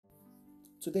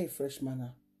Today, fresh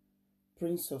manna,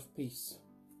 Prince of Peace,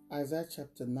 Isaiah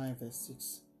chapter 9, verse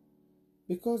 6.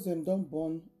 Because them don't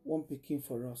born one pikin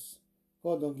for us,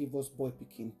 God don't give us boy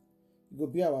pikin. He go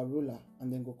be our ruler,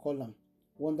 and then go call him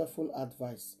Wonderful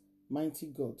Advice, Mighty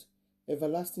God,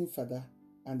 Everlasting Father,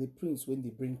 and the Prince when they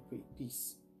bring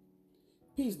peace.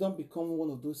 Peace don't become one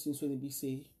of those things when they be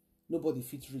say nobody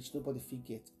fit reach, nobody fit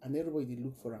get, and everybody they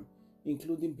look for them,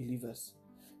 including believers.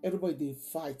 Everybody they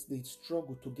fight, they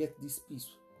struggle to get this peace.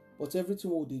 But everything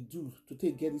what they do to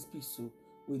get this peace, so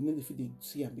we need if they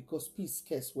see them because peace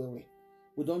scarce where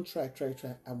we don't try,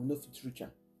 and we know if it's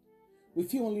richer. We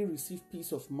feel only receive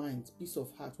peace of mind, peace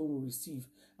of heart when we receive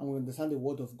and we understand the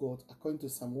word of God according to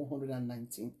Psalm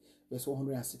 119, verse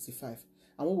 165.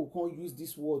 And when we can use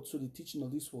this word, so the teaching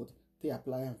of this word, they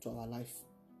apply them to our life.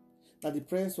 Now the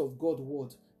presence of God's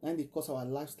word, now they cause our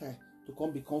lifestyle to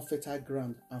come become fertile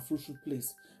ground and fruitful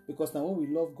place. Because now when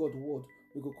we love God's word,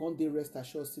 we go come they rest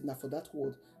assured, see now for that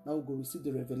word, now we go receive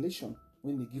the revelation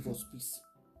when they give us peace.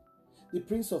 The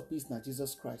Prince of Peace now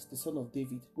Jesus Christ, the Son of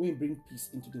David, will bring peace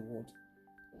into the world.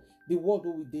 The world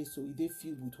where we dey so it dey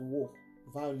filled with war,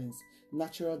 violence,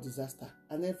 natural disaster,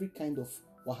 and every kind of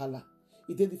wahala.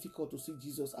 It is difficult to see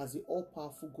Jesus as the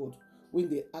all-powerful God when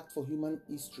they act for human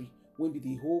history, when be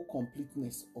the whole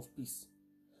completeness of peace.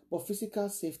 But physical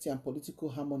safety and political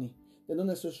harmony, they don't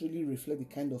necessarily reflect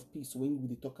the kind of peace when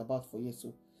we talk about for years.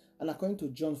 So. And according to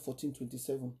John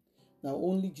 14:27, now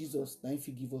only Jesus now if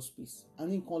he give us peace, and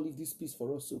he can't leave this peace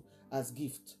for us so as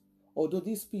gift. Although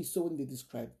this peace, so when they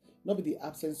describe, not be the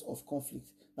absence of conflict,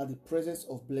 not the presence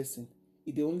of blessing.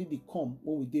 It they only become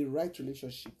when we do right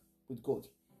relationship with God.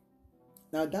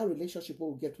 Now that relationship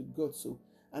what we get with God, so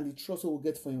and the trust what we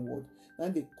get for Him word, now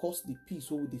they cause the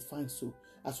peace what we define so.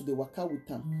 As so they work out with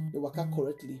them, they work out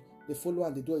correctly, they follow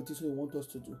and they do it is what they want us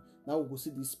to do. Now we go see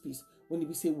this peace. When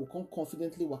we say we can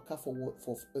confidently work out for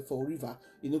river,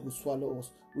 it no go swallow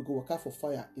us. We go work out for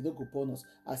fire, it no go burn us.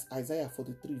 As Isaiah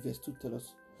 43 verse 2 tell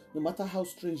us. No matter how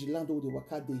strange the land over the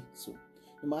waka day, so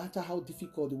no matter how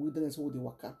difficult the wilderness over the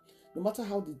waka, no matter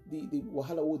how the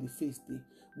wahala over the face day,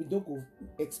 we don't go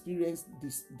experience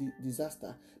this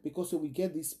disaster because so we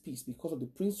get this peace because of the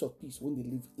Prince of Peace when they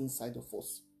live inside of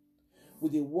us.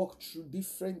 When they walk through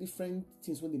different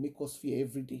things when they make us fear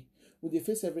every day, when they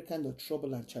face every kind of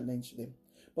trouble and challenge them.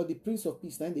 But the Prince of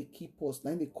Peace, now they keep us,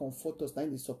 now they comfort us, now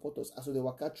they support us as they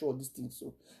work out through all these things.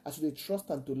 So as they trust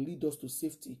and to lead us to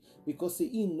safety, because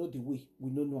He know the way,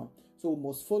 we know Him. So we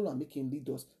must follow and make Him lead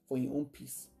us for His own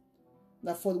peace.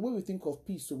 Now for the way we think of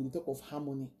peace, so we talk of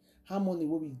harmony. Harmony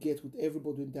where we get with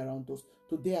everybody around us,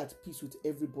 to be at peace with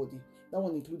everybody. That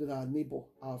one included our neighbor,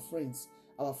 our friends,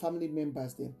 our family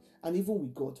members, them, and even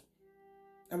with God.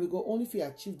 And we go only if we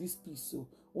achieve this peace, so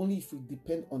only if we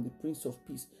depend on the Prince of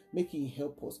Peace, making Him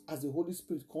help us, as the Holy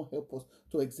Spirit can help us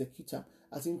to execute Him.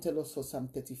 As He tell us for Psalm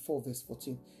 34, verse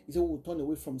 14, He said we will turn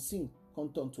away from sin,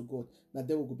 come turn to God. Now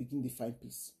there we will begin to find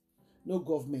peace. No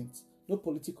government, no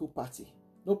political party,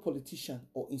 no politician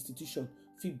or institution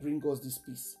will bring us this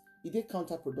peace. It is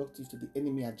counterproductive to the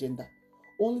enemy agenda.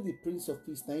 Only the Prince of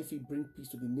Peace now if He bring peace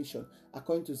to the nation,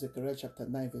 according to Zechariah chapter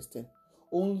 9, verse 10.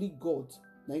 Only God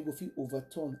now He go fit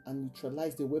overturn and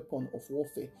neutralize the weapon of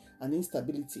warfare and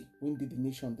instability when did the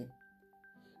nation them.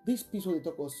 This peace what they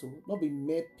talk also, not be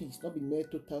mere peace, not be mere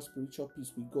total spiritual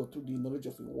peace with God through the knowledge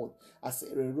of His word, as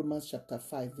Romans chapter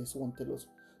 5 verse 1 tells us.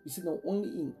 We see now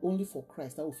only for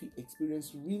Christ that we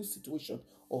experience real situation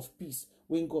of peace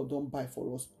when God don't buy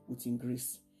for us within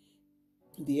grace.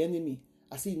 The enemy,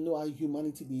 as He know how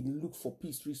humanity they look for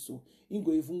peace, so He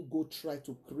go even go try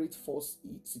to create false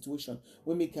situation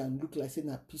when we can look like saying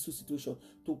a peaceful situation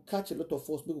to catch a lot of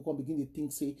us. People can begin to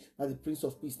think say that the Prince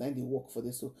of Peace now they work for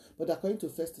this. So, but according to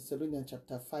 1 Thessalonians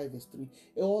chapter 5 verse 3,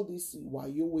 all this while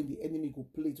you when the enemy go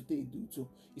play to take do so,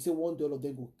 He said one day all of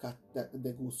them go cut that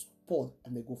they go spoil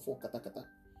and they go for kata.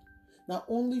 Now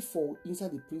only for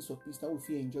inside the Prince of Peace now we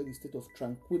feel enjoy the state of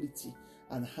tranquility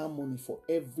and harmony for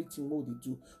everything what they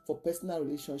do, for personal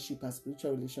relationship and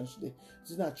spiritual relationship.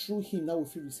 So now through Him now we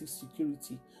feel receive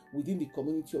security within the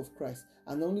community of Christ,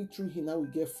 and only through Him now we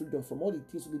get freedom from all the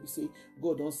things we say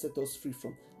God don't set us free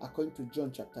from, according to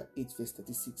John chapter 8 verse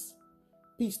 36.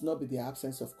 Peace not be the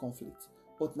absence of conflict,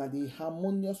 but now the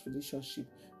harmonious relationship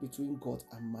between God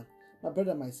and man. My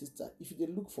brother, my sister, if you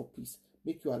look for peace,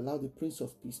 make you allow the Prince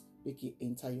of Peace make it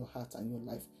enter your heart and your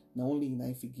life. Not only in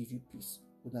if He give you peace,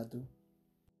 would not do.